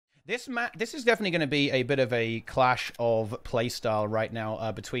This is definitely going to be a bit of a clash of playstyle right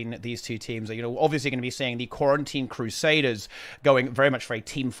now between these two teams. You know, obviously going to be seeing the Quarantine Crusaders going very much for a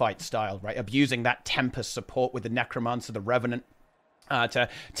team fight style, right? Abusing that Tempest support with the Necromancer, the Revenant, to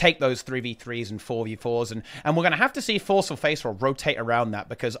take those 3v3s and 4v4s. And we're going to have to see Forceful Faceroll rotate around that,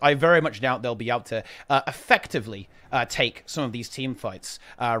 because I very much doubt they'll be able to effectively take some of these team fights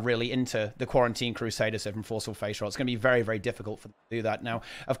really into the Quarantine Crusaders from Forceful Faceroll. It's going to be very, very difficult for them to do that. Now,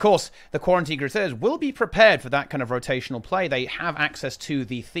 of course, the Quarantine Crusaders will be prepared for that kind of rotational play. They have access to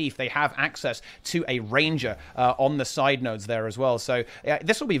the Thief. They have access to a Ranger on the side nodes there as well. So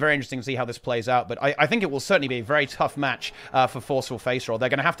this will be very interesting to see how this plays out. But I think it will certainly be a very tough match for Forceful Faceroll. They're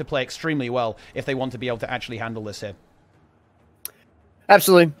going to have to play extremely well if they want to be able to actually handle this here.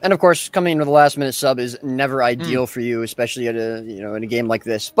 Absolutely. And of course, coming in with a last minute sub is never ideal for you, especially at in a game like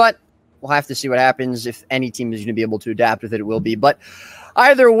this. But we'll have to see what happens. If any team is going to be able to adapt with it, it will be. But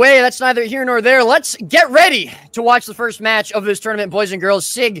either way, that's neither here nor there. Let's get ready to watch the first match of this tournament, boys and girls.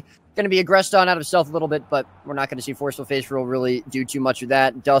 Sig going to be aggressed on out of stealth a little bit, but we're not going to see Forceful Faceroll really do too much of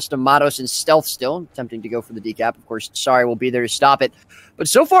that. Dust, Amados, and Stealth still attempting to go for the decap. Of course, Sorry will be there to stop it. But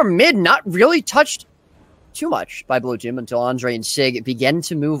so far, mid not really touched too much by Blue Team until Andre and Sig began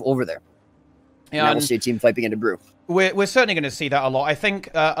to move over there. Yeah, now we'll see a team fight begin to brew. We're certainly going to see that a lot. I think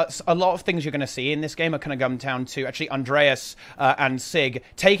a lot of things you're going to see in this game are kind of come down to actually Andreas and Sig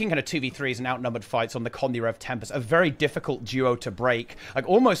taking kind of 2v3s and outnumbered fights on the Condi Rev Tempest. A very difficult duo to break. Like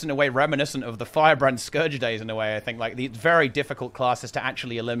almost in a way reminiscent of the Firebrand Scourge days in a way, I think. Like these very difficult classes to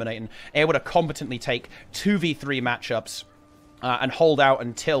actually eliminate and able to competently take 2v3 matchups. And hold out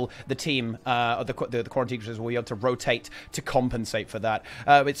until the team, the Quarantine Crusaders will be able to rotate to compensate for that.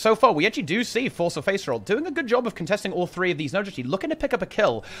 But so far, we actually do see Forceful Faceroll doing a good job of contesting all three of these nodes, actually looking to pick up a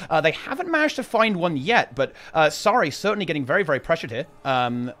kill. They haven't managed to find one yet, but Sorry certainly getting very, very pressured here.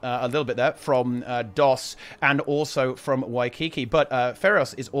 A little bit there from DOS and also from Waikiki. But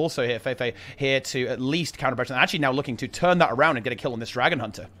Feros is also here, Fefe, here to at least counter pressure. And actually now looking to turn that around and get a kill on this Dragon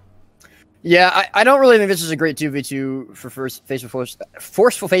Hunter. Yeah, I don't really think this is a great 2v2 for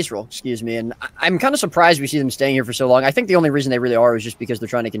Forceful Faceroll, excuse me, and I'm kind of surprised we see them staying here for so long. I think the only reason they really are is just because they're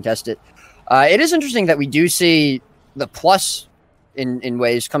trying to contest it. It is interesting that we do see the plus in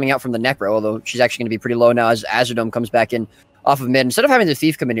ways coming out from the Necro, although she's actually going to be pretty low now as Azurdome comes back in off of mid, instead of having the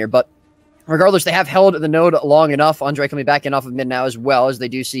Thief come in here. But regardless, they have held the node long enough. Andre coming back in off of mid now as well, as they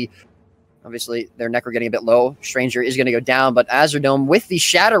do see obviously, their Necro getting a bit low. Stranger is going to go down, but Azurdome with the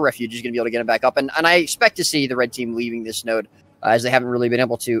Shadow Refuge is going to be able to get him back up. And I expect to see the red team leaving this node as they haven't really been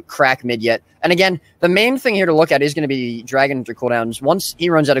able to crack mid yet. And again, the main thing here to look at is going to be Dragon Hunter cooldowns. Once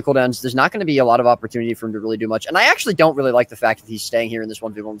he runs out of cooldowns, there's not going to be a lot of opportunity for him to really do much. And I actually don't really like the fact that he's staying here in this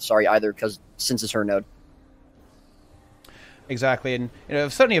 1v1 Sorry either, because since it's her node. Exactly, and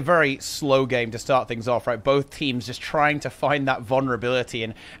certainly a very slow game to start things off, right? Both teams just trying to find that vulnerability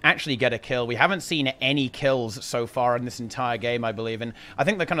and actually get a kill. We haven't seen any kills so far in this entire game, I believe, and I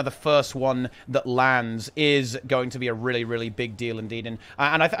think the first one that lands is going to be a really, really big deal indeed. And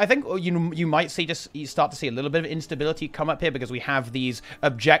I think you might see start to see a little bit of instability come up here because we have these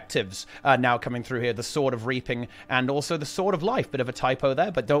objectives now coming through here: the Sword of Reaping and also the Sword of Life. Bit of a typo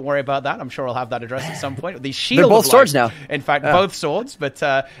there, but don't worry about that. I'm sure I'll have that addressed at some point. The Shield. They're both of swords Life, now. in fact. Both swords, but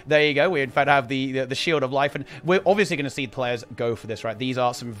there you go. We in fact have the Shield of Life, and we're obviously going to see players go for this, right? These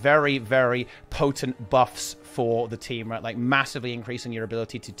are some very, very potent buffs for the team, right? Like massively increasing your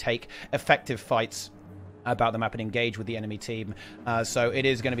ability to take effective fights about the map and engage with the enemy team. So it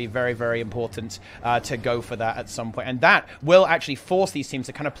is going to be very, very important to go for that at some point. And that will actually force these teams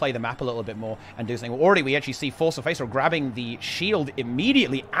to kind of play the map a little bit more and do something. Well, already we actually see Forceful Faceroll grabbing the shield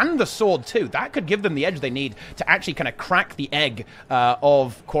immediately and the sword too. That could give them the edge they need to actually kind of crack the egg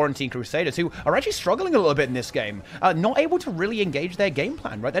of Quarantine Crusaders, who are actually struggling a little bit in this game. Not able to really engage their game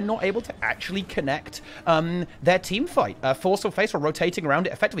plan, right? They're not able to actually connect their team fight. Forceful Faceroll rotating around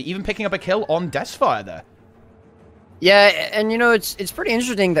it effectively, even picking up a kill on Deathfire there. Yeah, and it's pretty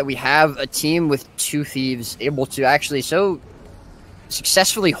interesting that we have a team with two Thieves able to actually so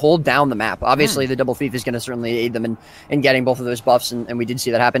successfully hold down the map. Obviously, the double Thief is going to certainly aid them in getting both of those buffs, and we did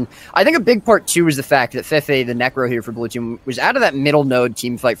see that happen. I think a big part, too, is the fact that Fefe, the Necro here for Blue Team, was out of that middle node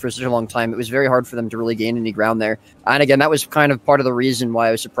team fight for such a long time. It was very hard for them to really gain any ground there. And again, that was kind of part of the reason why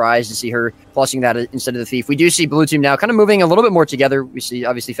I was surprised to see her plussing that instead of the Thief. We do see Blue Team now kind of moving a little bit more together. We see,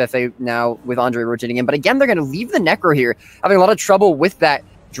 obviously, Fefe now with Andre rotating in. But again, they're going to leave the Necro here, having a lot of trouble with that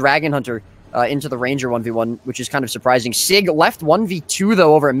Dragon Hunter into the Ranger 1v1, which is kind of surprising. Sig left 1v2,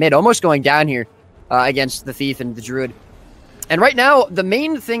 though, over at mid, almost going down here against the Thief and the Druid. And right now, the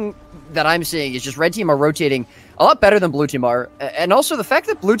main thing that I'm seeing is just red team are rotating a lot better than blue team are. And also the fact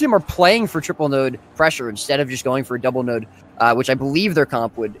that blue team are playing for triple node pressure instead of just going for a double node, which I believe their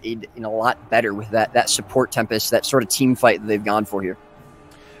comp would aid in a lot better with that support Tempest, that sort of team fight that they've gone for here.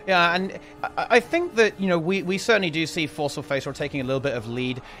 Yeah, and I think that, you know, we certainly do see Forceful Faceroll taking a little bit of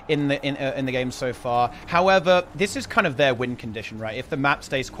lead in the game so far. However, this is kind of their win condition, right? If the map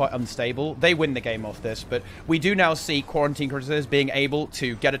stays quite unstable, they win the game off this. But we do now see Quarantine Crusaders being able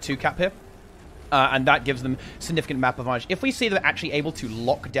to get a 2-cap here. And that gives them significant map advantage. If we see they're actually able to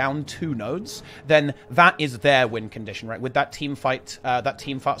lock down 2 nodes, then that is their win condition, right? With that team fight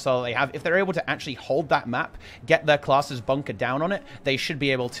style they have, if they're able to actually hold that map, get their classes bunkered down on it, they should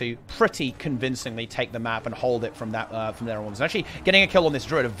be able to pretty convincingly take the map and hold it from that from their arms. Actually, getting a kill on this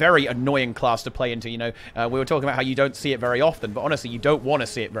druid, a very annoying class to play into. You know, we were talking about how you don't see it very often, but honestly, you don't want to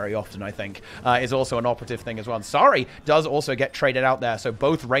see it very often. I think is also an operative thing as well. And Sari does also get traded out there, so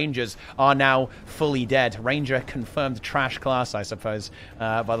both Rangers are now fully dead. Ranger confirmed trash class, I suppose,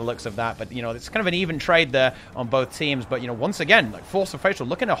 by the looks of that. But, you know, it's kind of an even trade there on both teams. But, you know, once again, like Forceful Faceroll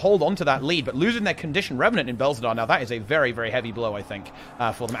looking to hold on to that lead, but losing their conditioned Revenant in Belzadar. Now, that is a very, very heavy blow, I think,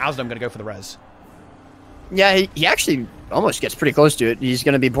 for them. Asdom going to go for the res. Yeah, he actually almost gets pretty close to it. He's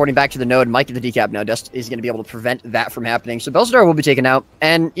going to be boarding back to the node. Mike at the decap now. Dust is going to be able to prevent that from happening. So Belzadar will be taken out.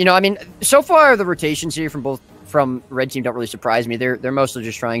 And, you know, I mean, so far the rotations here from red team don't really surprise me. They're mostly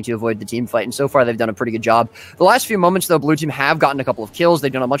just trying to avoid the team fight, and so far they've done a pretty good job. The last few moments, though, blue team have gotten a couple of kills.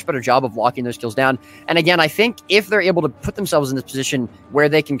 They've done a much better job of locking those kills down. And again, I think if they're able to put themselves in this position where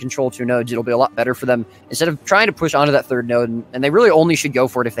they can control 2 nodes, it'll be a lot better for them instead of trying to push onto that 3rd node. And they really only should go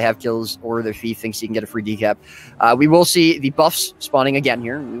for it if they have kills or their thief thinks he can get a free decap. We will see the buffs spawning again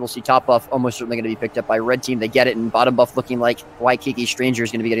here. We will see top buff almost certainly going to be picked up by red team. They get it, and bottom buff looking like Waikiki Stranger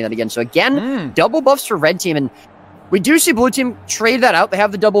is going to be getting that again. So again, double buffs for red team, and we do see blue team trade that out. They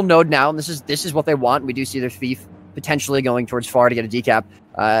have the double node now, and this is what they want. We do see their thief potentially going towards far to get a decap,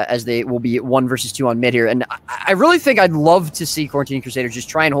 as they will be 1 versus 2 on mid here. And I really think I'd love to see Quarantine Crusaders just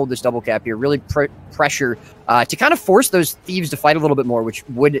try and hold this double cap here, really pressure to kind of force those thieves to fight a little bit more, which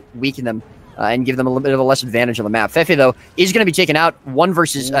would weaken them and give them a little bit of a less advantage on the map. Fefe, though, is going to be taken out 2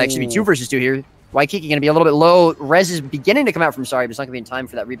 versus 2 here. Waikiki going to be a little bit low. Rez is beginning to come out from Sari, but it's not going to be in time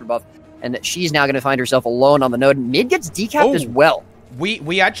for that Reaper buff. And she's now going to find herself alone on the node. Mid gets decapped as well.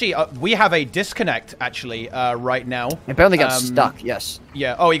 We actually we have a disconnect actually right now. Apparently got stuck. Yes.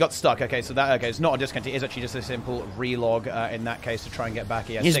 Yeah. Oh, he got stuck. Okay, so that it's not a disconnect. It is actually just a simple relog in that case to try and get back.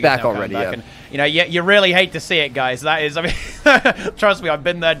 Yeah, he's back already. Back. Yeah. And, you know, you really hate to see it, guys. That is, I mean, trust me, I've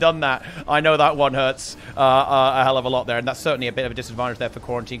been there, done that. I know that one hurts a hell of a lot there, and that's certainly a bit of a disadvantage there for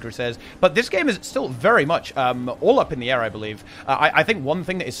Quarantine Crusaders. But this game is still very much all up in the air, I believe. I think one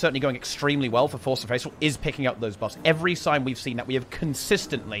thing that is certainly going extremely well for Forceful Faceroll is picking up those buffs. Every sign we've seen that, we have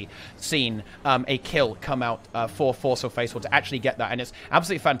consistently seen a kill come out for Forceful Faceroll to actually get that, and it's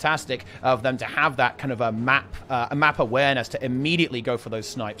absolutely fantastic of them to have that kind of a map awareness to immediately go for those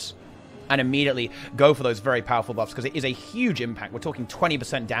snipes and immediately go for those very powerful buffs, because it is a huge impact. We're talking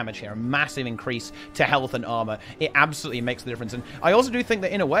 20% damage here, a massive increase to health and armor. It absolutely makes the difference. And I also do think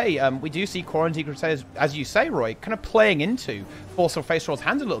that in a way, we do see Quarantine Crusaders, as you say, Roy, kind of playing into Forceful Faceroll's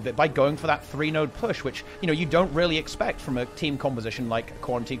hands a little bit by going for that 3-node push, which, you know, you don't really expect from a team composition like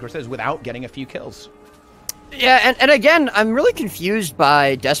Quarantine Crusaders without getting a few kills. Yeah, and again, I'm really confused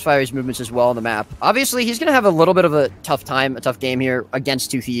by Deathfire's movements as well on the map. Obviously, he's going to have a little bit of a tough game here against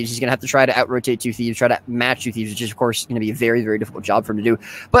 2 thieves. He's going to have to try to out-rotate 2 thieves, try to match 2 thieves, which is, of course, going to be a very, very difficult job for him to do.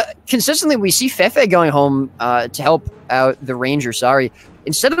 But consistently, we see Fefe going home to help out the Ranger,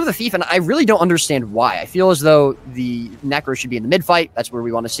 instead of the Thief, and I really don't understand why. I feel as though the Necro should be in the mid-fight. That's where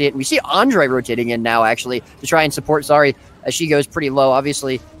we want to see it. And we see Andre rotating in now, actually, to try and support Sari as she goes pretty low.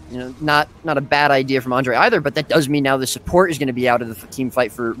 Obviously, you know, not a bad idea from Andre either, but that does mean now the support is going to be out of the team fight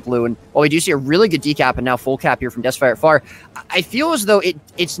for blue. And while we do see a really good decap and now full cap here from Deathfire at far, I feel as though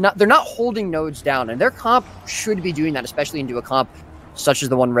they're not holding nodes down, and their comp should be doing that, especially into a comp such as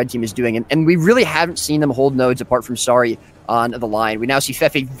the one red team is doing. And we really haven't seen them hold nodes apart from Sari on the line. We now see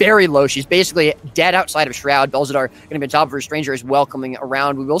Fefe very low. She's basically dead outside of Shroud. Belzadar going to be on top of her. Stranger is well coming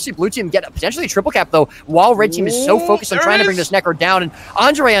around. We will see blue team get potentially a triple cap, though, while red team is so focused on trying to bring this Necro down. And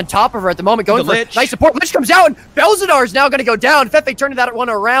Andre on top of her at the moment going for nice support. Lich comes out, and Belzadar is now going to go down. Fefe turning that one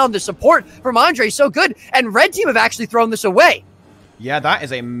around. The support from Andre is so good, and red team have actually thrown this away. Yeah, that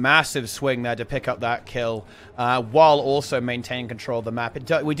is a massive swing there to pick up that kill, while also maintaining control of the map.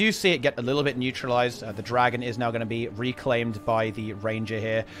 We do see it get a little bit neutralized. The dragon is now going to be reclaimed by the ranger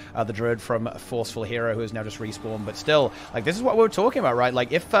here, the druid from Forceful Hero, who is now just respawned. But still, like, this is what we're talking about, right?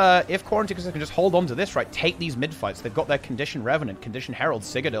 Like, if Quarantine can just hold on to this, right, take these mid fights. They've got their Condition Revenant, Condition Herald,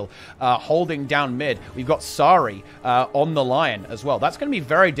 Citadel, holding down mid. We've got Sari on the Lion as well. That's going to be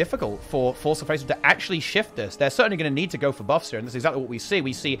very difficult for Forceful Faceroll to actually shift this. They're certainly going to need to go for buffs here, and this is exactly what we see.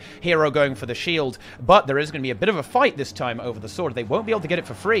 We see Hero going for the shield, but there is going to be a bit of a fight this time over the sword. They won't be able to get it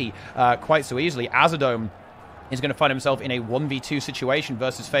for free quite so easily. Azadome is going to find himself in a 1v2 situation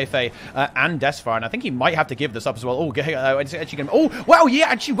versus Feifei and Desfire, and I think he might have to give this up as well. Oh, actually going. Oh, wow, yeah,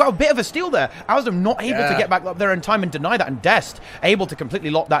 actually, wow, a bit of a steal there. Azadome not able to get back up there in time and deny that, and Dest able to completely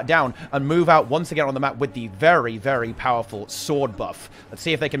lock that down and move out once again on the map with the very, very powerful sword buff. Let's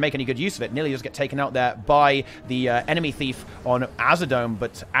see if they can make any good use of it. Nearly just get taken out there by the enemy thief on Azadome,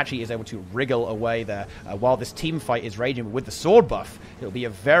 but actually is able to wriggle away there while this team fight is raging with the sword buff. It'll be a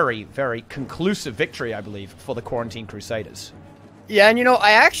very, very conclusive victory, I believe, for the Quarantine Crusaders. Yeah, and you know,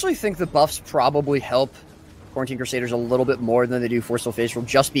 I actually think the buffs probably help Quarantine Crusaders a little bit more than they do Forceful Faceroll,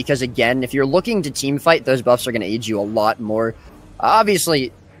 just because, again, if you're looking to team fight, those buffs are going to aid you a lot more.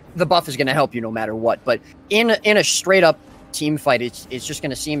 Obviously, the buff is going to help you no matter what, but in a straight-up team fight, it's just going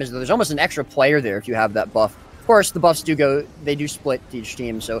to seem as though there's almost an extra player there if you have that buff. Of course, the buffs they do split to each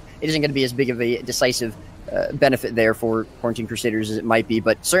team, so it isn't going to be as big of a decisive benefit there for Quarantine Crusaders as it might be,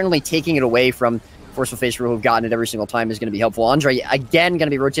 but certainly taking it away from Forceful Faceroll, who've gotten it every single time, is going to be helpful. Andre, again, going to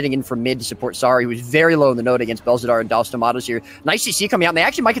be rotating in from mid to support Sari, who's very low in the node against Belzadar and Dos Tomatos here. Nice CC coming out, and they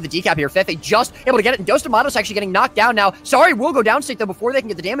actually might get the decap here. Fefe just able to get it, and Dos Tomatos actually getting knocked down now. Sari will go down state, though, before they can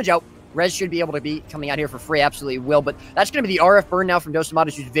get the damage out. Rez should be able to be coming out here for free, absolutely will, but that's going to be the RF burn now from Dos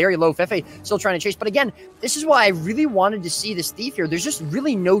Tomatos, who's very low. Fefe still trying to chase, but again, this is why I really wanted to see this thief here. There's just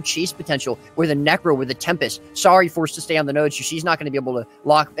really no chase potential with a Necro, with a Tempest. Sorry, forced to stay on the node, so she's not going to be able to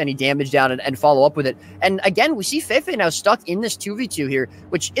lock any damage down and follow up with it. And again, we see Fefe now stuck in this 2v2 here,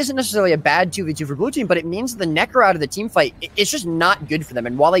 which isn't necessarily a bad 2v2 for blue team, but it means the Necro out of the team fight, it's just not good for them.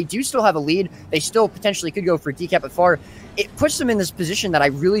 And while they do still have a lead, they still potentially could go for a decap at far. It puts them in this position that I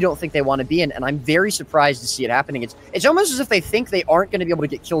really don't think they want to be in, and I'm very surprised to see it happening. It's almost as if they think they aren't going to be able to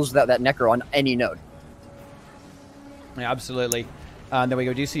get kills without that Necro on any node. Yeah, absolutely. And then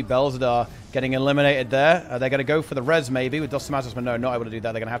we do see Belzadar getting eliminated there. They're going to go for the res maybe with Dos Tomatos, but no, not able to do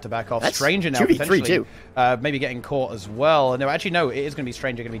that. They're going to have to back off. That's Stranger now 2v3 potentially too. Maybe getting caught as well. No, actually, no, it is going to be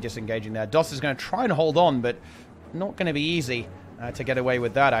Stranger going to be disengaging there. Dos is going to try and hold on, but not going to be easy. To get away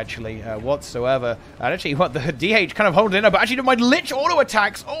with that, actually, whatsoever. And actually, what the DH kind of holding in, but actually, my Lich auto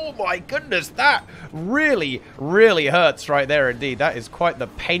attacks. Oh my goodness, that really, really hurts right there. Indeed, that is quite the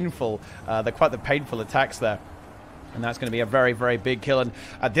painful, painful attacks there. And that's going to be a very, very big kill. And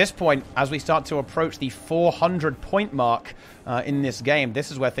at this point, as we start to approach the 400-point mark in this game,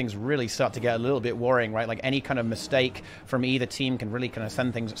 this is where things really start to get a little bit worrying, right? Like any kind of mistake from either team can really kind of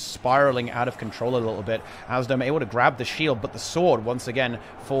send things spiraling out of control a little bit. Azadome able to grab the shield, but the sword once again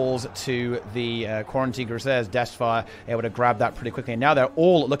falls to the Quarantine Crusaders. Destfire able to grab that pretty quickly. And now they're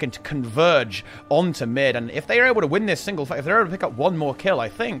all looking to converge onto mid. And if they are able to win this single fight, if they're able to pick up one more kill, I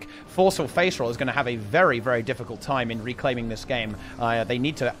think Forceful Faceroll is going to have a very, very difficult time in reclaiming this game. They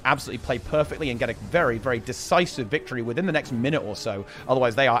need to absolutely play perfectly and get a very, very decisive victory within the next minute or so.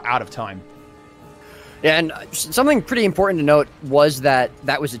 Otherwise, they are out of time. Yeah, and something pretty important to note was that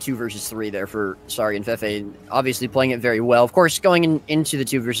was a 2 versus 3 there for Sari and Fefe, obviously playing it very well. Of course, going into the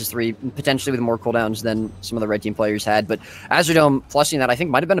 2 versus 3, potentially with more cooldowns than some of the red team players had, but Azadome plussing that, I think,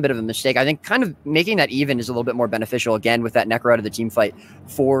 might have been a bit of a mistake. I think kind of making that even is a little bit more beneficial, again, with that Necro out of the team fight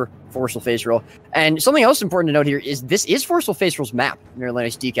for Forceful Faceroll. And something else important to note here is this is Forceful Faceroll's map. Nearly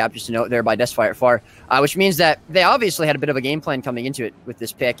nice decap, just to note there by Destfire at far, which means that they obviously had a bit of a game plan coming into it with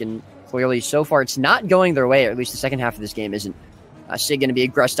this pick, and clearly, so far, it's not going their way, or at least the second half of this game isn't. Sig going to be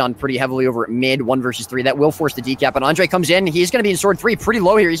aggressed on pretty heavily over at mid, 1 versus 3. That will force the decap, and Andre comes in. He's going to be in sword 3, pretty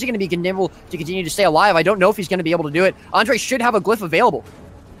low here. Is he going to be able to continue to stay alive? I don't know if he's going to be able to do it. Andre should have a glyph available.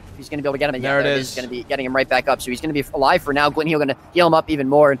 If he's going to be able to get him, and there it is going to be getting him right back up, so he's going to be alive for now. Glint Heal going to heal him up even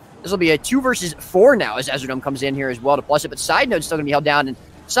more, and this will be a 2 versus 4 now as Azadome comes in here as well to plus it, but side node's still going to be held down, and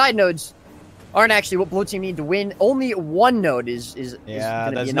side nodes aren't actually what blue team need to win. Only 1 node is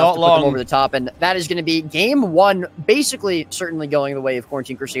going to be enough to put them over the top, and that is going to be game 1, basically certainly going the way of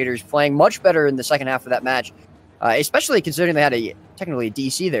Quarantine Crusaders, playing much better in the second half of that match, especially considering they had technically a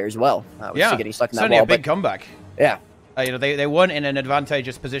DC there as well. Yeah, getting stuck in that certainly wall, a big comeback. Yeah. You know, they weren't in an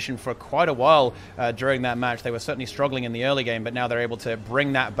advantageous position for quite a while during that match. They were certainly struggling in the early game, but now they're able to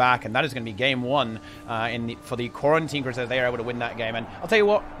bring that back, and that is going to be game one for the Quarantine Crusaders. They are able to win that game. And I'll tell you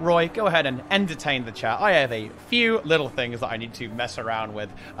what, Roy, go ahead and entertain the chat. I have a few little things that I need to mess around with.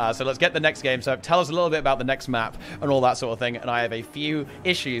 So let's get the next game. So tell us a little bit about the next map and all that sort of thing, and I have a few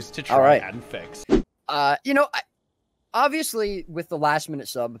issues to try and fix. You know, obviously with the last-minute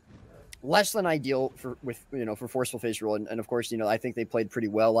sub, less than ideal for Forceful Faceroll, and of course, you know, I think they played pretty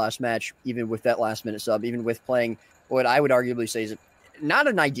well last match, even with that last-minute sub, even with playing what I would arguably say is not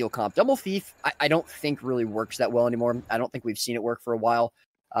an ideal comp. Double Thief, I don't think really works that well anymore. I don't think we've seen it work for a while,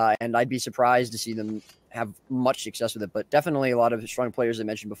 and I'd be surprised to see them have much success with it, but definitely a lot of strong players I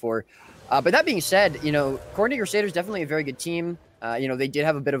mentioned before. But that being said, you know, Quarantine Crusaders definitely a very good team. You know, they did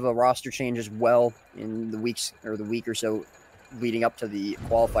have a bit of a roster change as well in the week or so leading up to the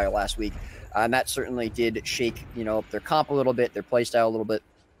qualifier last week. And that certainly did shake, you know, their comp a little bit, their playstyle a little bit,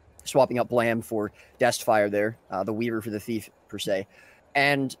 swapping up Blam for Destfire there, the Weaver for the Thief, per se.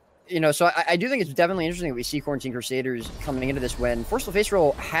 And, you know, so I do think it's definitely interesting that we see Quarantine Crusaders coming into this when Forceful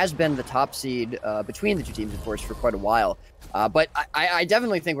Faceroll has been the top seed between the two teams, of course, for quite a while. But I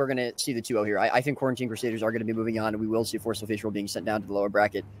definitely think we're going to see the 2-0 here. I think Quarantine Crusaders are going to be moving on, and we will see Forceful Faceroll being sent down to the lower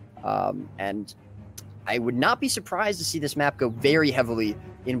bracket. And I would not be surprised to see this map go very heavily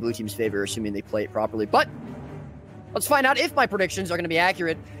in blue team's favor, assuming they play it properly. But let's find out if my predictions are going to be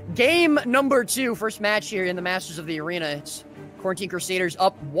accurate. Game number 2, first match here in the Masters of the Arena. It's Quarantine Crusaders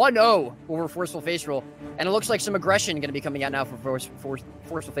up 1-0 over Forceful Faceroll. And it looks like some aggression going to be coming out now for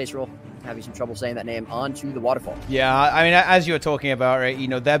Forceful Faceroll. Having some trouble saying that name, onto the waterfall. Yeah, I mean, as you were talking about, right, you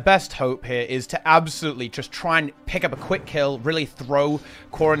know, their best hope here is to absolutely just try and pick up a quick kill, really throw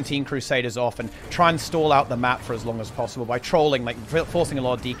Quarantine Crusaders off and try and stall out the map for as long as possible by trolling, like forcing a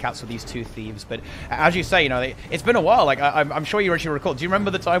lot of decats with these two thieves. But as you say, you know, it's been a while. Like, I'm sure you actually recall. Do you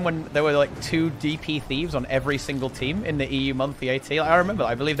remember the time when there were like 2 DP thieves on every single team in the EU monthly AT? I remember.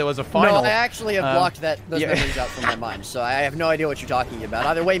 I believe there was a final. No, I actually have blocked those memories out from my mind, so I have no idea what you're talking about.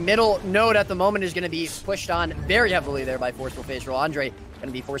 Either way, middle node at the moment is going to be pushed on very heavily there by Forceful Faceroll. Andre going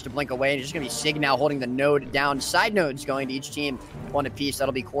to be forced to blink away, and it's just going to be Sig now holding the node down. Side nodes going to each team, one apiece.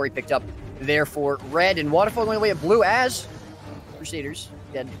 That'll be Corey picked up there for red, and Waterfall going away at blue as Crusaders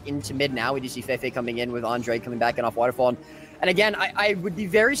get into mid now. We do see Feifei coming in with Andre coming back in off Waterfall. And again, I would be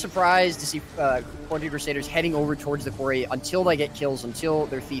very surprised to see Quarantine Crusaders heading over towards the quarry until they get kills, until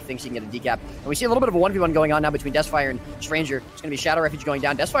their Thief thinks he can get a decap. And we see a little bit of a 1v1 going on now between Destfire and Stranger. It's going to be Shadow Refuge going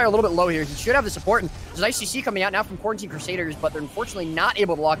down. Destfire a little bit low here. He should have the support. And there's an ICC coming out now from Quarantine Crusaders, but they're unfortunately not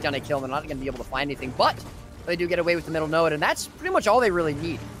able to lock down a kill. They're not going to be able to find anything, but they do get away with the middle node, and that's pretty much all they really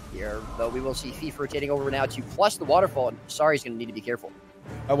need here. Though we will see Thief rotating over now to plus the waterfall, and Sari's going to need to be careful.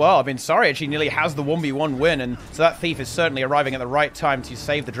 Oh, well, I mean, Sari actually nearly has the 1v1 win, and so that Thief is certainly arriving at the right time to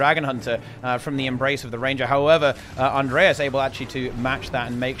save the Dragon Hunter from the embrace of the Ranger. However, Andreas able actually to match that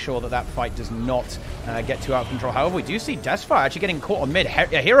and make sure that that fight does not get too out of control. However, we do see Destfire actually getting caught on mid.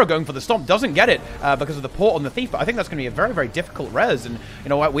 Hero going for the stomp, doesn't get it because of the port on the Thief, but I think that's going to be a very, very difficult res. And, you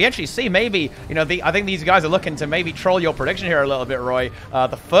know what, we actually see maybe, you know, I think these guys are looking to maybe troll your prediction here a little bit, Roy.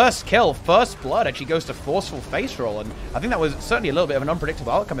 The first kill, first blood, actually goes to Forceful Faceroll, and I think that was certainly a little bit of an unpredictable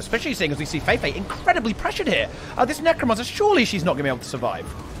outcome, especially seeing as we see Feifei incredibly pressured here. This Necromancer, surely she's not going to be able to survive.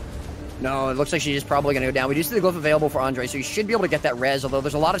 No, it looks like she's probably going to go down. We do see the glyph available for Andre, so he should be able to get that res, although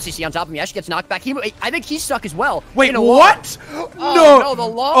there's a lot of CC on top of him. He actually gets knocked back. I think he's stuck as well. Wait, what? Oh, no, the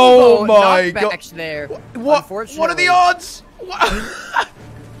longbow knockbacks there. What are the odds?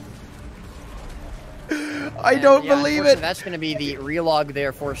 I don't believe it. That's going to be the relog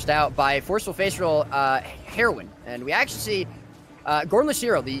there forced out by Forceful Faceroll Heroine. And we actually see Gordon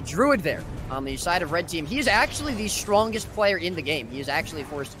Lucero, the druid there on the side of red team. He is actually the strongest player in the game. He has actually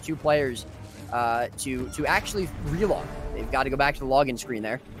forced 2 players to actually relog. They've got to go back to the login screen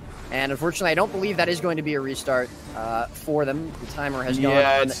there. And unfortunately, I don't believe that is going to be a restart for them. The timer has gone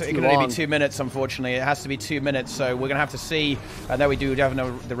on it's going to be 2 minutes, unfortunately. It has to be 2 minutes, so we're going to have to see. There we do have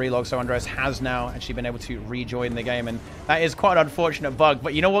the relog, so Andres has now actually been able to rejoin the game, and that is quite an unfortunate bug.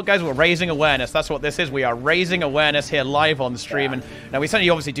 But you know what, guys? We're raising awareness. That's what this is. We are raising awareness here live on stream. And now we certainly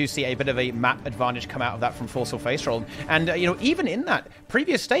obviously do see a bit of a map advantage come out of that from Forceful Faceroll. And, you know, even in that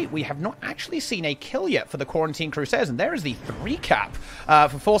previous state, we have not actually seen a kill yet for the Quarantine Crusaders, and there is the 3 cap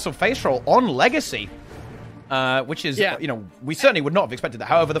for Forceful Faceroll on Legacy, which is, you know, we certainly would not have expected that.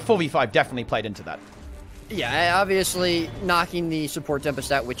 However, the 4v5 definitely played into that. Yeah, obviously knocking the support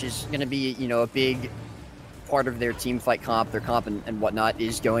Tempest out, which is going to be, you know, a big part of their team fight comp, and whatnot,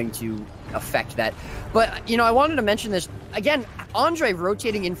 is going to affect that. But, you know, I wanted to mention this. Again, Andre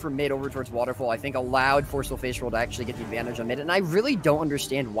rotating in from mid over towards Waterfall, I think, allowed Forceful Faceroll to actually get the advantage on mid, and I really don't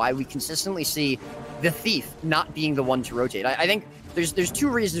understand why we consistently see the Thief not being the one to rotate. I think there's two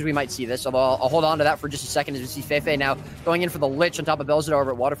reasons we might see this, although I'll hold on to that for just a second as we see Feifei now going in for the Lich on top of Belzadar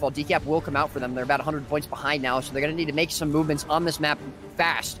over at Waterfall. Decap will come out for them. They're about 100 points behind now, so they're going to need to make some movements on this map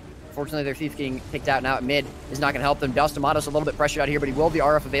fast. Fortunately, their Thief getting picked out now at mid is not going to help them. Dust Amado's a little bit pressured out here, but he will be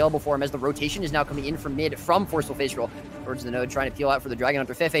RF available for him as the rotation is now coming in from mid from Forceful Faceroll towards the node, trying to peel out for the Dragon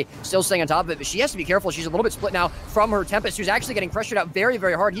Hunter. Feifei still staying on top of it, but she has to be careful. She's a little bit split now from her Tempest, who's actually getting pressured out very,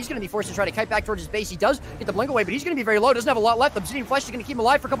 very hard. He's going to be forced to try to kite back towards his base. He does get the blink away, but he's going to be very low. Doesn't have a lot left. Obsidian Flesh is going to keep him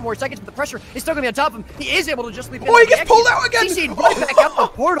alive for a couple more seconds, but the pressure is still going to be on top of him. He is able to just leap in. Oh, he gets pulled out again! He's right back up the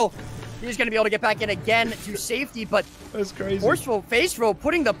portal. He's going to be able to get back in again to safety, but that's crazy. Forceful Faceroll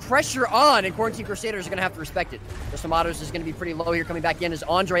putting the pressure on, and Quarantine Crusaders are going to have to respect it. Just Amados is going to be pretty low here coming back in as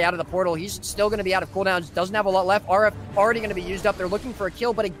Andre out of the portal. He's still going to be out of cooldowns, doesn't have a lot left. RF already going to be used up. They're looking for a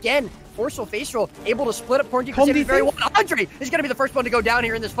kill, but again, Forceful Faceroll able to split up Quarantine Crusaders very well. Andre is going to be the first one to go down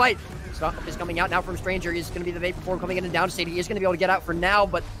here in this fight. Scott is coming out now from Stranger. He's going to be the Vapor Form coming in and down state. He is going to be able to get out for now,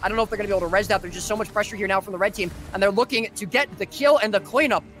 but I don't know if they're going to be able to res that. There's just so much pressure here now from the red team, and they're looking to get the kill and the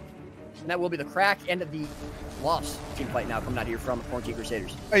cleanup. And that will be the crack end of the loss team fight now coming out here from Quarantine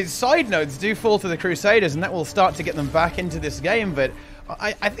Crusaders. Side notes do fall to the Crusaders, and that will start to get them back into this game, but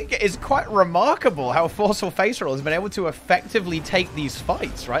I think it is quite remarkable how Forceful Faceroll has been able to effectively take these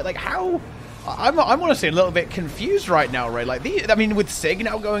fights, right? Like, how... I'm honestly a little bit confused right now, right? Like, I mean, with Sig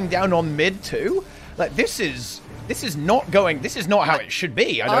now going down on mid too, like, this is not how it should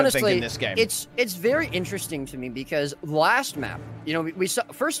be, I don't think, in this game. It's very interesting to me because last map, you know, we saw,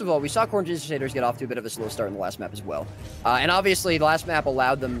 first of all, we saw Quarantine Crusaders get off to a bit of a slow start in the last map as well. And obviously, the last map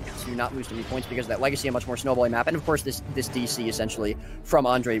allowed them to not lose too many points because of that Legacy, a much more snowballing map. And of course, this DC essentially from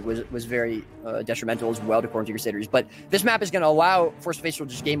Andre was very detrimental as well to Quarantine Crusaders. But this map is going to allow Forceful Faceroll to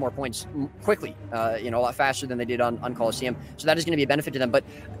just gain more points quickly, you know, a lot faster than they did on Coliseum. So that is going to be a benefit to them. But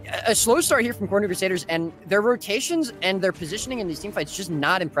a slow start here from Quarantine Crusaders, and their rotations and their positioning in these teamfights just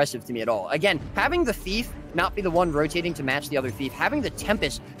not impressive to me at all. Again, having the Thief not be the one rotating to match the other Thief, having the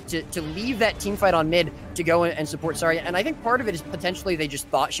Tempest to leave that team fight on mid to go and support Saria, and I think part of it is potentially they just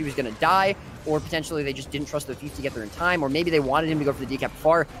thought she was going to die, or potentially they just didn't trust the Thief to get there in time, or maybe they wanted him to go for the decap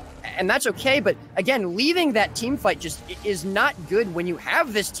far, and that's okay, but again, leaving that team fight just is not good when you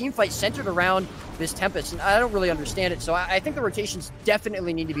have this team fight centered around this Tempest, and I don't really understand it, so I think the rotations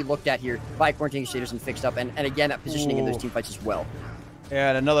definitely need to be looked at here by Quarantine Crusaders and fixed up, and again, that positioning in those team fights as well. Yeah,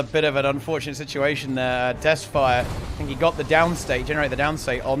 and another bit of an unfortunate situation there. Deathfire, I think he got the downstate, generated the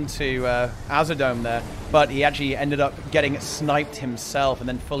downstate onto Azadome there, but he actually ended up getting sniped himself and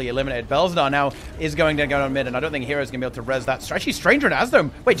then fully eliminated. Belzadar now is going to go on mid, and I don't think Hero's going to be able to res that. Actually, Stranger and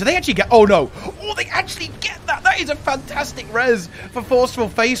Azadome. Wait, do they actually get... Oh, no. Oh, they actually get that. That is a fantastic res for Forceful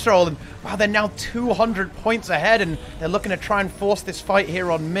Faceroll. And wow, they're now 200 points ahead, and they're looking to try and force this fight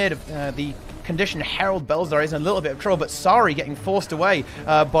here on mid. The condition Herald Belzadar is in a little bit of trouble, but Sari getting forced away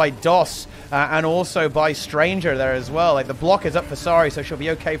by DOS and also by Stranger there as well. Like, the block is up for Sari, so she'll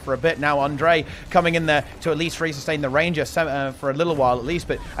be okay for a bit. Now Andre coming in there to at least resustain the Ranger for a little while at least,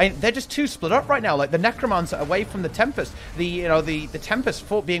 but I mean, they're just too split up right now. Like, the Necromancer away from the Tempest, the Tempest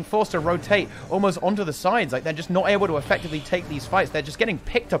being forced to rotate almost onto the sides. Like, they're just not able to effectively take these fights. They're just getting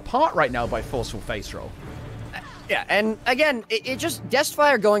picked apart right now by Forceful Faceroll. Yeah, and again, it just,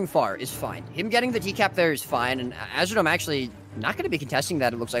 Deathfire going far is fine. Him getting the decap there is fine, and Azadome actually not going to be contesting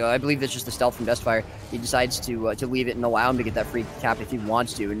that, it looks like. I believe that's just the stealth from Deathfire. He decides to leave it and allow him to get that free cap if he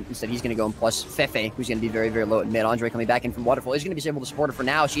wants to, and instead he's going to go and plus Feifei, who's going to be very, very low at mid. Andre coming back in from Waterfall is going to be able to support her for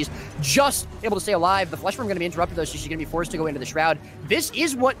now. She's just able to stay alive. The Flesh Worm going to be interrupted, though, so she's going to be forced to go into the Shroud. This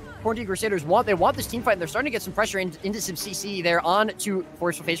is what Quarantine Crusaders want. They want this team fight, and they're starting to get some pressure into some CC there on to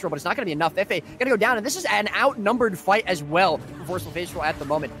Forceful Faceroll, but it's not going to be enough. Feifei going to go down, and this is an outnumbered fight as well for Forceful Faceroll at the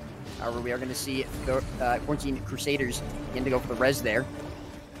moment. However, we are going to see the Quarantine Crusaders begin to go for the res there.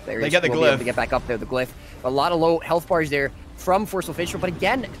 They get the glyph. Be able to get back up there, the glyph. A lot of low health bars there from Forceful Faceroll, but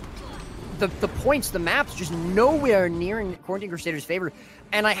again, the points, the maps, just nowhere near in Quarantine Crusaders' favor.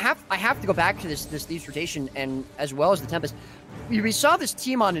 And I have to go back to this Thieves rotation, and as well as the Tempest. We saw this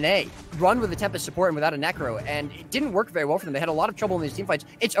team on an A run with the Tempest support and without a Necro, and it didn't work very well for them. They had a lot of trouble in these team fights.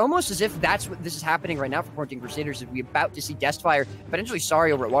 It's almost as if that's what this is happening right now for Quarantine Crusaders. We're about to see Deathfire, potentially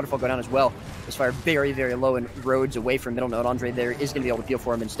Sari over at Waterfall go down as well. Deathfire very, very low in roads away from middle node. Andre there is going to be able to peel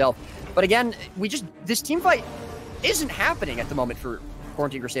for him in stealth. But again, this team fight isn't happening at the moment for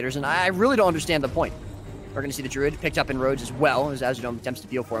Quarantine Crusaders, and I really don't understand the point. We're going to see the Druid picked up in roads as well, as Azadome attempts to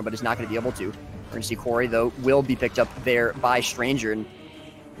peel for him, but is not going to be able to. We're going to see Corey, though, will be picked up there by Stranger, and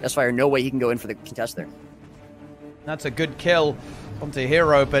Deathfire, no way he can go in for the contest there. That's a good kill onto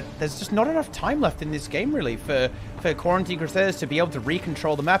Hero, but there's just not enough time left in this game, really, for Quarantine Crusaders to be able to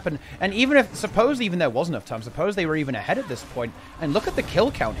recontrol the map. And even if, suppose even there was enough time, suppose they were even ahead at this point, and look at the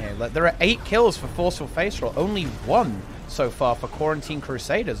kill count here. Like, there are 8 kills for Forceful Faceroll, only 1 so far for Quarantine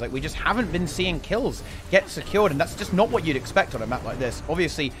Crusaders. Like, we just haven't been seeing kills get secured, and that's just not what you'd expect on a map like this.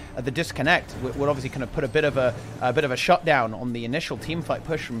 Obviously, the disconnect would obviously kind of put a bit of a shutdown on the initial teamfight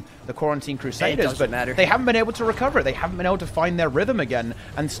push from the Quarantine Crusaders, but they haven't been able to recover it. They haven't been able to find their rhythm again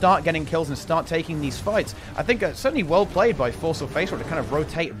and start getting kills and start taking these fights. I think certainly well played by Forceful Faceroll to kind of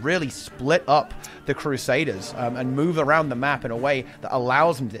rotate, really split up the Crusaders and move around the map in a way that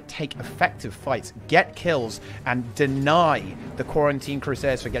allows them to take effective fights, get kills, and deny the Quarantine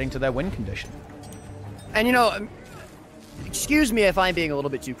Crusaders for getting to their win condition. And you know, excuse me if I'm being a little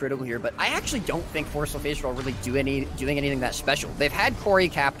bit too critical here, but I actually don't think Forceful Faceroll really doing anything that special. They've had Corey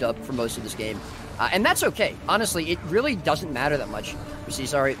capped up for most of this game, and that's okay. Honestly, it really doesn't matter that much. We see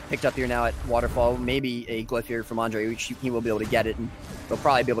Sorry picked up here now at Waterfall, maybe a glyph here from Andre, which he will be able to get it, and they'll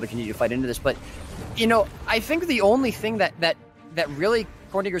probably be able to continue to fight into this. But, you know, I think the only thing that really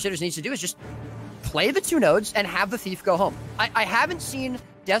Quarantine Crusaders needs to do is just play the 2 nodes and have the Thief go home. I haven't seen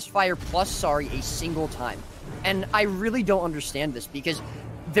Deathfire plus Sorry a single time, and I really don't understand this, because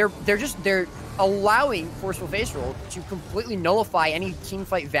they're allowing Forceful Faceroll to completely nullify any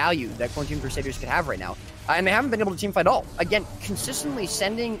teamfight value that Quarantine Crusaders could have right now, and they haven't been able to teamfight at all. Again, consistently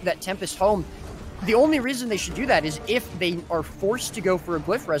sending that Tempest home. The only reason they should do that is if they are forced to go for a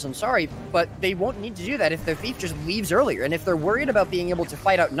glyph res, I'm sorry, but they won't need to do that if their Thief just leaves earlier. And if they're worried about being able to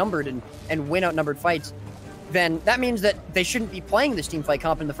fight outnumbered and win outnumbered fights, then that means that they shouldn't be playing this teamfight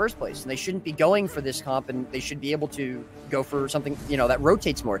comp in the first place. And they shouldn't be going for this comp, and they should be able to go for something, you know, that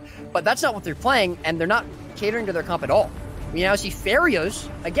rotates more. But that's not what they're playing, and they're not catering to their comp at all. We now see Farios,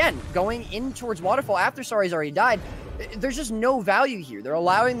 again, going in towards Waterfall after Sorry's already died. There's just no value here. They're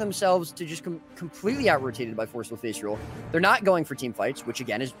allowing themselves to just completely out-rotated by Forceful Faceroll. They're not going for team fights, which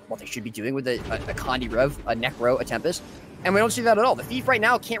again is what they should be doing with a Condi Rev, a Necro, a Tempest. And we don't see that at all. The Thief right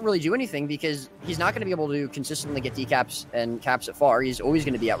now can't really do anything because he's not going to be able to consistently get decaps and caps at far. He's always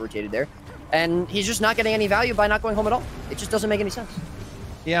going to be out-rotated there. And he's just not getting any value by not going home at all. It just doesn't make any sense.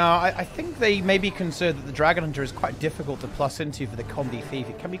 Yeah, I think they may be concerned that the Dragon Hunter is quite difficult to plus into for the Combi Thief.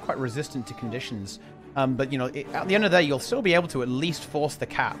 It can be quite resistant to conditions. But, you know, at the end of the day, you'll still be able to at least force the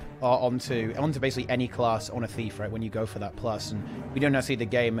cap onto basically any class on a Thief, right, when you go for that plus. And we don't now see the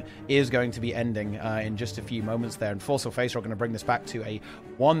game is going to be ending in just a few moments there. And Forceful Faceroll are going to bring this back to a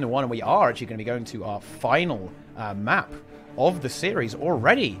 1-1. And we are actually going to be going to our final map of the series,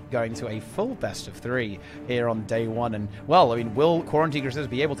 already going to a full best of 3 here on day 1. And, well, I mean, will Quarantine Crusaders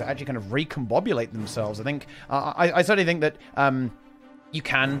be able to actually kind of recombobulate themselves? I think, I certainly think that you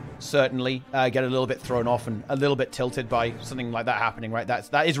can certainly get a little bit thrown off and a little bit tilted by something like that happening, right?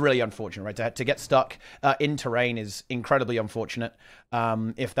 That is really unfortunate, right? To get stuck in terrain is incredibly unfortunate.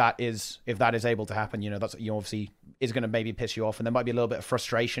 If that is able to happen, you know, that's, you know, obviously is going to maybe piss you off, and there might be a little bit of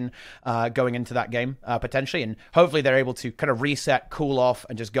frustration going into that game potentially, and hopefully they're able to kind of reset, cool off,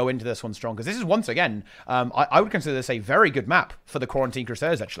 and just go into this one strong, because this is, once again, I would consider this a very good map for the Quarantine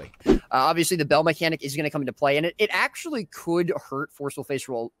Crusaders, actually. Obviously, the bell mechanic is going to come into play, and it actually could hurt Forceful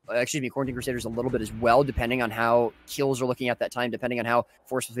Faceroll, Quarantine Crusaders a little bit as well, depending on how kills are looking at that time, depending on how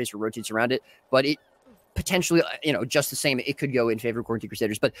Forceful Faceroll rotates around it. But it potentially, you know, just the same, it could go in favor of Quarantine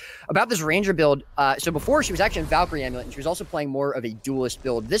Crusaders. But about this Ranger build, so before she was actually in Valkyrie Amulet, and she was also playing more of a duelist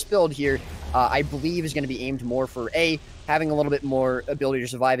build. This build here, I believe, is going to be aimed more for having a little bit more ability to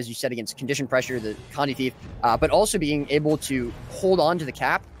survive, as you said, against condition pressure, the Condi Thief, but also being able to hold on to the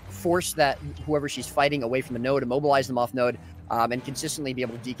cap, force that whoever she's fighting away from the node, immobilize them off node, and consistently be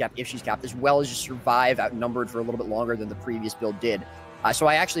able to decap if she's capped, as well as just survive outnumbered for a little bit longer than the previous build did. So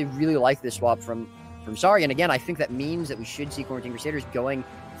I actually really like this swap from Sorry, and again, I think that means that we should see Quarantine Crusaders going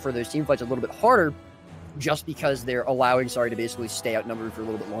for those team fights a little bit harder, just because they're allowing Sorry to basically stay outnumbered for a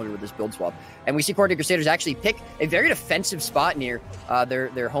little bit longer with this build swap. And we see Quarantine Crusaders actually pick a very defensive spot near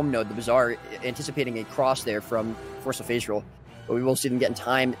their home node, the Bazaar, anticipating a cross there from Forceful Faceroll. But we will see them getting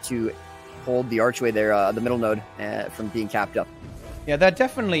time to hold the archway there, the middle node, from being capped up. Yeah, they're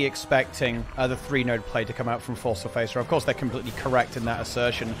definitely expecting the 3-node play to come out from Forceful Faceroll. Of course, they're completely correct in that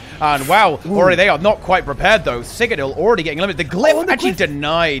assertion. And wow, already they are not quite prepared, though. Citadel already getting limited. The glyph actually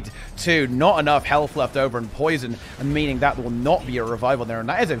denied, too. Not enough health left over and poison, and meaning that will not be a revival there. And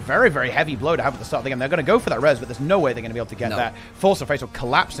that is a very, very heavy blow to have at the start of the game. They're going to go for that res, but there's no way they're going to be able to get that. Forceful Faceroll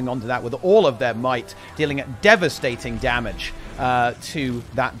collapsing onto that with all of their might, dealing devastating damage to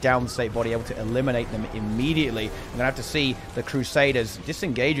that downstate body, able to eliminate them immediately. We're going to have to see the Crusaders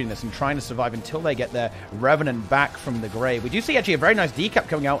disengaging this and trying to survive until they get their Revenant back from the grave. We do see actually a very nice decap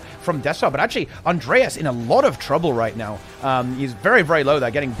coming out from Deathstar, but actually Andreas in a lot of trouble right now. He's very, very low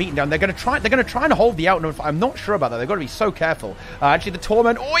there, getting beaten down. They're going to try and hold the out. I'm not sure about that. They've got to be so careful. Actually, the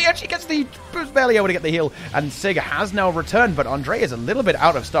Torment, he actually gets the, was barely able to get the heal, and Sig has now returned, but Andre is a little bit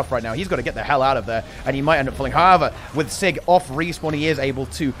out of stuff right now. He's got to get the hell out of there, and he might end up falling. However, with Sig off respawn, he is able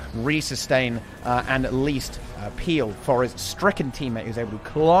to resustain and at least peel for his stricken teammate who's able to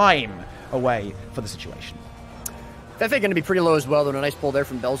climb away for the situation. Fefe going to be pretty low as well, though. A nice pull there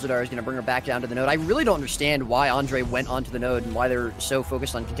from Belzadar is going to bring her back down to the node. I really don't understand why Andre went onto the node and why they're so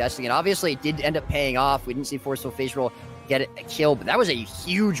focused on contesting it. Obviously, it did end up paying off. We didn't see Forceful Faceroll get a kill, but that was a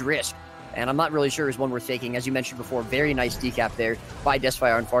huge risk. And I'm not really sure it's one worth taking. As you mentioned before, very nice decap there by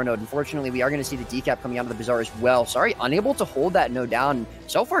Deathfire on far node. Unfortunately, we are going to see the decap coming out of the Bazaar as well. Sorry, unable to hold that node down.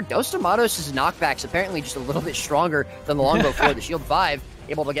 So far, Dos Tomatos' knockbacks apparently just a little bit stronger than the longbow for the Shield 5.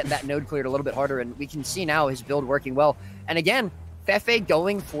 Able to get that node cleared a little bit harder, and we can see now his build working well. And again, Fefe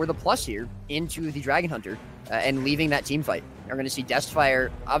going for the plus here into the Dragon Hunter and leaving that team fight. We're going to see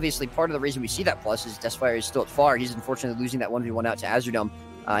Deathfire. Obviously, part of the reason we see that plus is Deathfire is still at far. He's unfortunately losing that 1v1 out to Azurdome.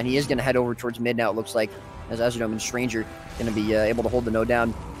 And he is going to head over towards mid now, it looks like, as Azurdome and Stranger going to be able to hold the node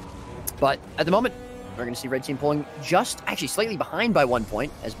down. But at the moment, we're going to see Red Team pulling just, actually slightly behind by 1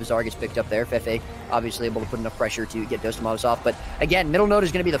 point, as Bazaar gets picked up there. Fefe obviously able to put enough pressure to get Dos Tomatos off. But again, middle node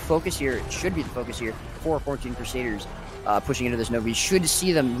is going to be the focus here. It should be the focus here for 14 Crusaders pushing into this node. We should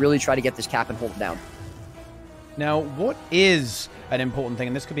see them really try to get this cap and hold it down. Now, what is an important thing,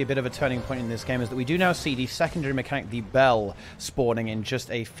 and this could be a bit of a turning point in this game, is that we do now see the secondary mechanic, the bell, spawning in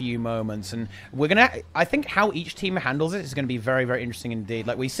just a few moments. And we're going to, I think how each team handles it is going to be very, very interesting indeed.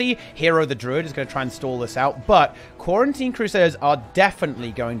 Like, we see Hero the Druid is going to try and stall this out, but Quarantine Crusaders are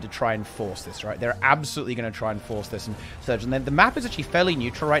definitely going to try and force this, right? They're absolutely going to try and force this and surge. And then the map is actually fairly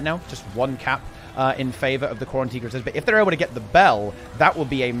neutral right now, just one cap in favor of the Quarantine Crusaders. But if they're able to get the bell, that will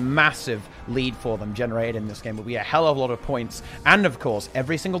be a massive lead for them generated in this game. Will be a hell of a lot of points. And of course,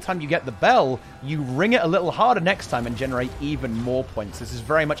 every single time you get the bell, you ring it a little harder next time and generate even more points. This is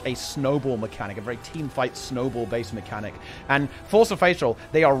very much a snowball mechanic, a very team fight snowball based mechanic. And Forceful Faceroll,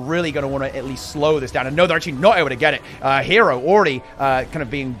 they are really going to want to at least slow this down. And no, they're actually not able to get it. Hero already kind of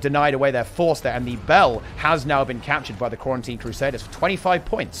being denied away their force there, and the bell has now been captured by the Quarantine Crusaders for 25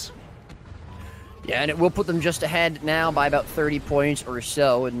 points. Yeah, and it will put them just ahead now by about 30 points or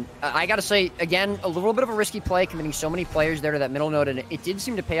so. And I got to say, again, a little bit of a risky play, committing so many players there to that middle node, and it did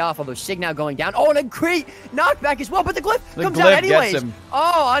seem to pay off, although Sig now going down. Oh, and a great knockback as well, but the glyph comes out anyways.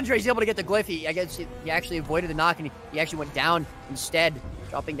 Oh, Andre's able to get the glyph. I guess he actually avoided the knock, and he actually went down instead,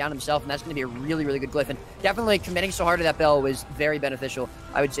 dropping down himself, and that's going to be a really, really good glyph. And definitely committing so hard to that bell was very beneficial,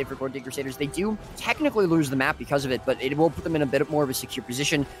 I would say, for Quarantine Crusaders. They do technically lose the map because of it, but it will put them in a bit more of a secure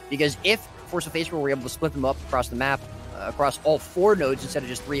position, because if Forceful Faceroll were able to split them up across the map, across all 4 nodes instead of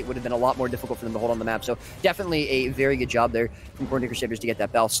just 3, it would have been a lot more difficult for them to hold on the map. So definitely a very good job there from Quarantine Crusaders to get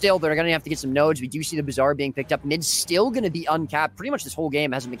that bell. Still, they're going to have to get some nodes. We do see the Bazaar being picked up. Mid's still going to be uncapped. Pretty much this whole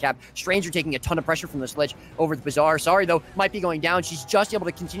game hasn't been capped. Stranger taking a ton of pressure from the Sledge over the Bazaar. Sorry, though, might be going down. She's just able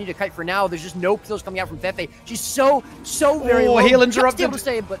to continue to kite for now. There's just no kills coming out from Fefe. She's so very low. Heal interrupted. Able to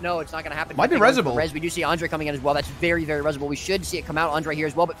save, but no, it's not going to happen. Might be Resable. We do see Andre coming in as well. That's very, very Resable. We should see it come out. Andre here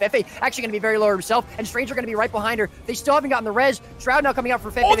as well, but Fefe actually going to be very low herself, and Stranger going to be right behind her. They still haven't gotten the res. Shroud now coming out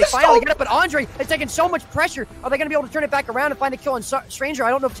for Fefe. They finally get it, but Andre has taken so much pressure. Are they going to be able to turn it back around and find the kill on Stranger? I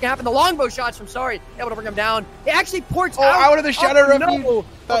don't know if it's going to happen. The longbow shots from Sorry, able to bring him down. It actually ports out of the Shadow Refuge. No.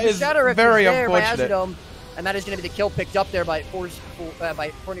 That is very unfortunate. And that is going to be the kill picked up there by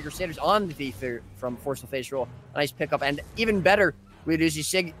Quarantine Crusaders on the thief from Forceful Faceroll. Nice pickup, and even better, we do see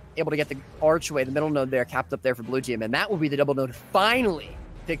Sig able to get the archway, the middle node there, capped up there for Blue Team, and that will be the double node finally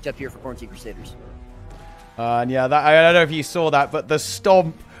picked up here for Quarantine Crusaders. And yeah, I don't know if you saw that, but the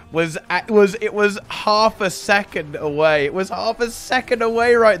stomp it was half a second away. It was half a second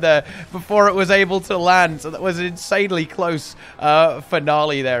away right there before it was able to land. So that was an insanely close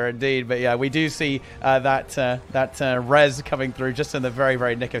finale there indeed. But yeah, we do see that res coming through just in the very,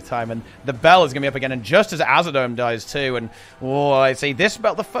 very nick of time. And the bell is going to be up again, and just as Azurdome dies too. And I see this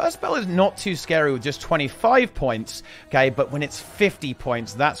bell, the first bell is not too scary with just 25 points. Okay, but when it's 50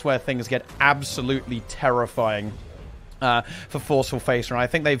 points, that's where things get absolutely terrifying. for Forceful Faceroll. I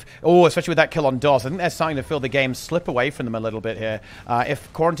think they've, especially with that kill on DOS, I think they're starting to feel the game slip away from them a little bit here.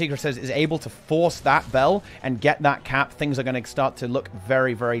 If Quarantine Crusaders is able to force that bell and get that cap, things are going to start to look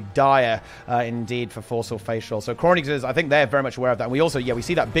very, very dire indeed for Forceful Faceroll. So Quarantine Crusaders, I think they're very much aware of that. And we also, we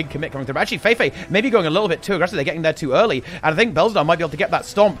see that big commit coming through. But actually, Feifei maybe going a little bit too aggressive. They're getting there too early. And I think Belzadar might be able to get that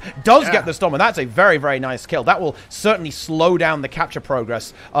stomp. Does get the stomp, and that's a very, very nice kill. That will certainly slow down the capture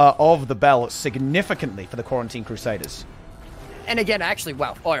progress of the bell significantly for the Quarantine Crusaders. And again, actually,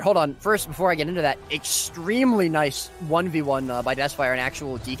 wow. All right, hold on. First, before I get into that, extremely nice 1v1 by Deathfire, an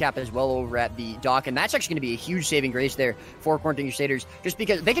actual decap as well over at the dock. And that's actually going to be a huge saving grace there for Quarantine Crusaders, just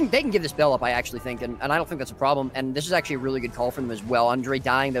because they can give this bell up, I actually think. And I don't think that's a problem. And this is actually a really good call for them as well. Andre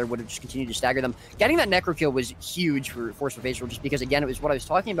dying there would have just continued to stagger them. Getting that necro kill was huge for Forceful Faceroll, just because, again, it was what I was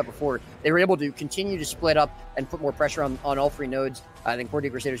talking about before. They were able to continue to split up and put more pressure on all three nodes. I think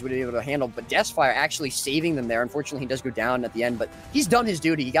Quarantine Crusaders would be able to handle, but Deathfire actually saving them there. Unfortunately, he does go down at the end, but he's done his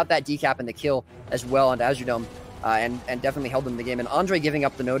duty. He got that decap and the kill as well onto Azure and definitely held them in the game. And Andre giving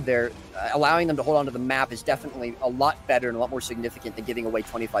up the node there, allowing them to hold on to the map is definitely a lot better and a lot more significant than giving away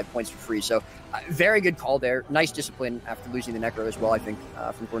 25 points for free. So very good call there. Nice discipline after losing the necro as well, I think,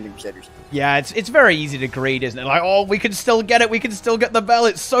 from Quarantine Crusaders. Yeah, it's very easy to greed, isn't it? Like, oh, we can still get it. We can still get the bell.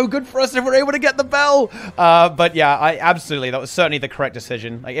 It's so good for us if we're able to get the bell. But yeah, absolutely, that was certainly the correct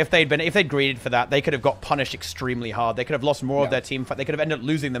decision. Like, if they'd greeded for that, they could have got punished extremely hard. They could have lost more of their team fight. They could have ended up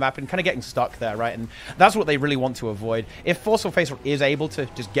losing the map and kind of getting stuck there, right? And that's what they really want to avoid. If Forceful Faceroll is able to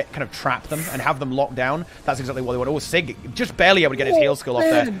just kind of trap them and have them locked down, that's exactly what they want. Oh, Sig just barely able to get his heal skill off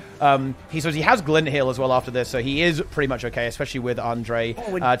there. He has Glint heal as well after this, so he is pretty much okay, especially with Andre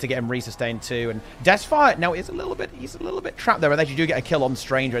to get him resustained too. And Deathfire now he's a little bit trapped there, but they actually do get a kill on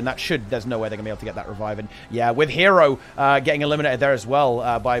Stranger, and there's no way they're gonna be able to get that revive. And yeah, with Hero getting eliminated there as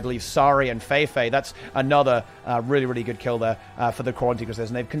well by I believe Sari and Feifei, that's another really, really good kill there for the Quarantine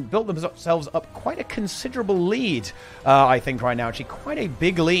Crusaders, and they've built themselves up quite a considerable lead. I think right now, actually quite a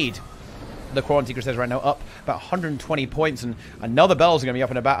big lead. The Quarantine Crusaders right now up about 120 points, and another bell's going to be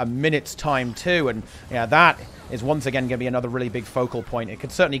up in about a minute's time too. And yeah, that is once again going to be another really big focal point. It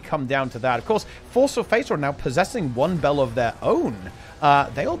could certainly come down to that. Of course, Forceful Faceroll now possessing one bell of their own.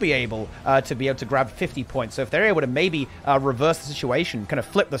 They'll be able to grab 50 points. So if they're able to maybe reverse the situation, kind of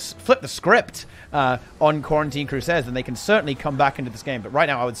flip the script on Quarantine Crusaders, then they can certainly come back into this game. But right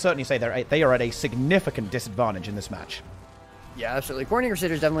now, I would certainly say they are at a significant disadvantage in this match. Yeah, absolutely. Quarantine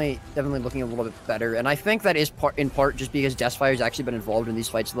Crusaders definitely looking a little bit better, and I think that is in part just because Deathfire's actually been involved in these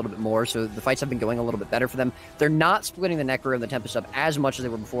fights a little bit more, so the fights have been going a little bit better for them. They're not splitting the Necro and the Tempest up as much as they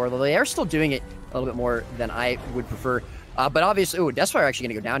were before, although they are still doing it a little bit more than I would prefer. But obviously, Deathfire actually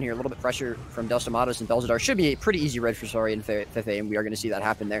going to go down here. A little bit pressure from Delstamatos and Belzadar. Should be a pretty easy red for Sari and Feifei, and we are going to see that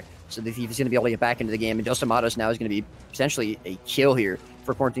happen there. So the Thief is going to be able to get back into the game, and Delstamatos now is going to be essentially a kill here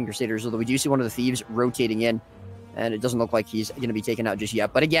for Quarantine Crusaders, although we do see one of the Thieves rotating in. And it doesn't look like he's going to be taken out just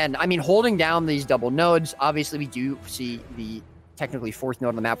yet. But again, I mean, holding down these double nodes, obviously we do see the technically fourth node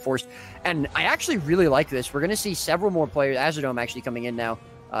on the map forced. And I actually really like this. We're going to see several more players. Azure actually coming in now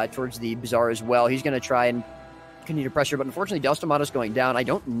towards the Bazaar as well. He's going to try and continue to pressure, but unfortunately, Delstamatos going down. I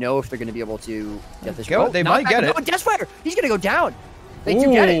don't know if they're going to be able to get this. They might get it. Oh, Deathfire! He's going to go down. They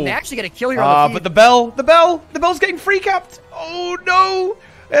do get it. And they actually get a kill here on the but the bell's getting free capped. Oh no!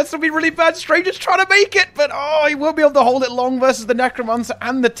 This will be really bad. Stranger's trying to make it, but he won't be able to hold it long versus the Necromancer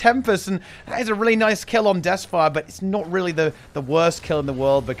and the Tempest. And that is a really nice kill on Deathfire, but it's not really the worst kill in the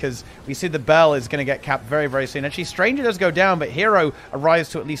world because we see the bell is going to get capped very, very soon. Actually, Stranger does go down, but Hero arrives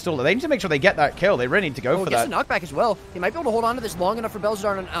to at least stall it. They need to make sure they get that kill. They really need to go for that. Gets a knockback as well. He might be able to hold on to this long enough for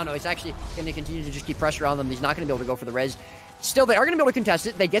Belzadar. Oh no, he's actually going to continue to just keep pressure on them. He's not going to be able to go for the res. Still, they are going to be able to contest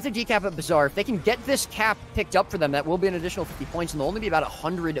it. They get the decap at Bazaar. If they can get this cap picked up for them, that will be an additional 50 points, and they'll only be about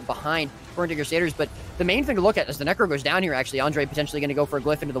 100 behind Quarantine Crusaders. But the main thing to look at is the Necro goes down here, actually. Andre potentially going to go for a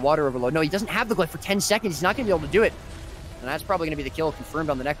glyph into the water overload. No, he doesn't have the glyph for 10 seconds. He's not going to be able to do it. And that's probably going to be the kill confirmed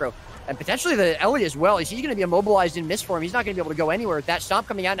on the Necro. And potentially the Ellie as well. He's going to be immobilized in mist form. He's not going to be able to go anywhere. That stomp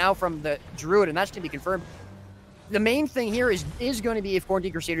coming out now from the Druid, and that's going to be confirmed. The main thing here is going to be if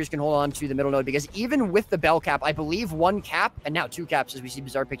Quarantine Crusaders can hold on to the middle node, because even with the bell cap, I believe one cap, and now two caps as we see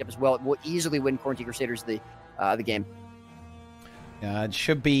Bazaar picked up as well, it will easily win Quarantine Crusaders the game. It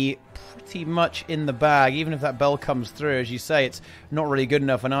should be pretty much in the bag. Even if that bell comes through, as you say, it's not really good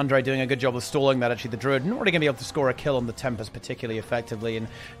enough. And Andre doing a good job of stalling that. Actually, the Druid not really going to be able to score a kill on the Tempest particularly effectively. And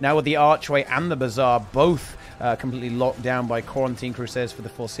now with the Archway and the Bazaar both completely locked down by Quarantine Crusaders for the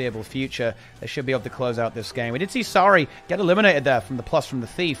foreseeable future, they should be able to close out this game. We did see Sari get eliminated there from the plus from the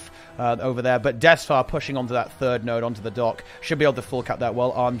Thief over there, but Desfar pushing onto that third node, onto the dock, should be able to full cap that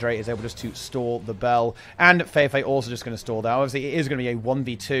well. Andre is able just to stall the bell, and Feifei also just going to stall that. Obviously, it is going to be a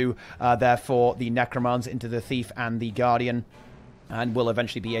 1v2 there for the Necromans into the Thief and the Guardian, and will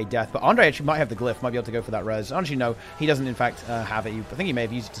eventually be a death. But Andre actually might have the glyph, might be able to go for that res. Actually, no, he doesn't, in fact, have it. I think he may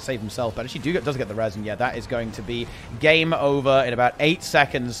have used it to save himself, but actually does get the res, and yeah, that is going to be game over in about 8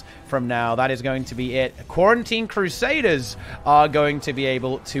 seconds from now. That is going to be it. Quarantine Crusaders are going to be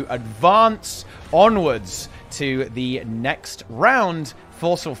able to advance onwards to the next round.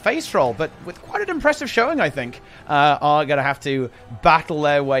 Forceful Faceroll, but with quite an impressive showing, I think, are going to have to battle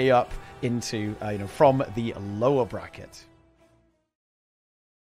their way up into, from the lower bracket.